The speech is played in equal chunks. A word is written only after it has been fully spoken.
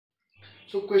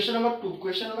So question number 2.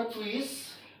 Question number 2 is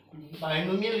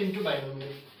binomial into binomial.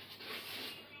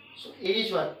 So A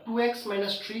is what? 2x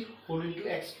minus 3 whole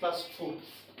into x plus 4.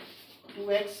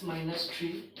 2x minus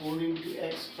 3 whole into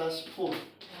x plus 4.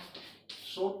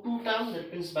 So 2 term,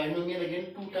 that means binomial again,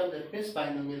 2 term, that means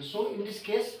binomial. So in this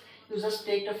case, you just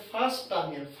take the first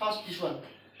term here, first this one,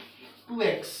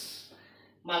 2x.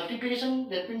 Multiplication,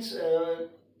 that means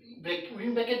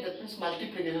within bracket, that means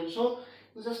multiplication. So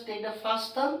you just take the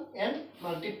first term and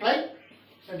multiply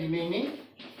the remaining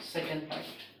second part.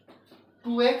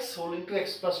 2x whole into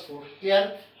x plus 4.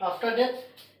 Here, after that,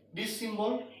 this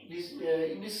symbol, this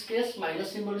in this case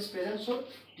minus symbol is present, so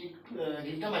give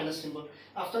the minus symbol.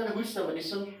 After that, which number?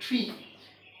 This one 3,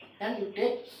 and you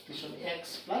take this one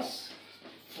x plus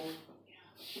 4.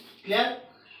 Clear?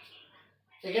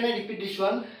 Again I repeat this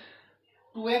one,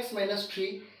 2x minus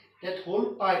 3, that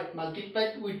whole part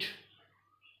multiplied with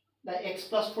the x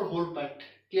plus 4 whole part.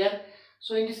 Clear?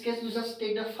 So in this case you just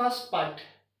take the first part,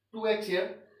 2x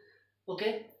here,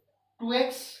 okay,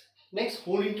 2x, next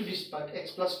whole into this part,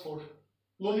 x plus 4.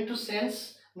 No need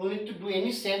to do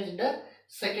any sense in the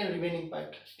second remaining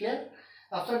part. Clear?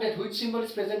 After that, which symbol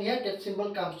is present here, that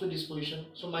symbol comes to this position,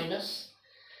 so minus.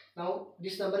 Now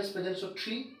this number is present, so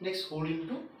 3, next whole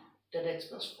into that x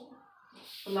plus 4.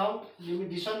 So now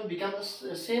this one becomes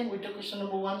the same with the question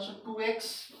number 1. So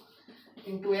 2x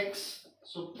into x,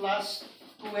 so plus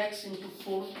 2x into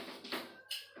 4.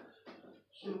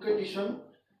 So look at this one,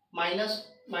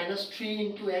 minus 3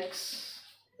 into x.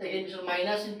 Again this one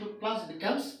minus into plus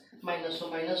becomes minus, so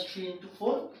minus 3 into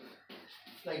 4,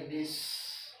 like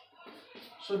this.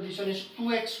 So this one is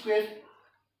 2x squared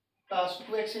plus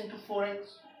 2x into 4x,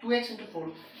 2x into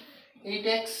 4,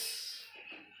 8x.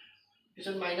 This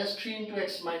one minus 3 into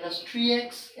x, minus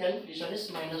 3x, and this one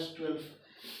is minus 12.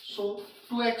 So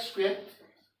 2x squared.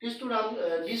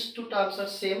 These two terms are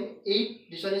same.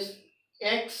 8. This one is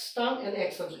x term and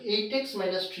x term. So 8x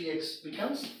minus 3x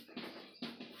becomes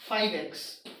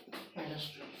 5x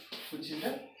minus 12, which is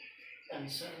the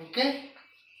answer. Okay.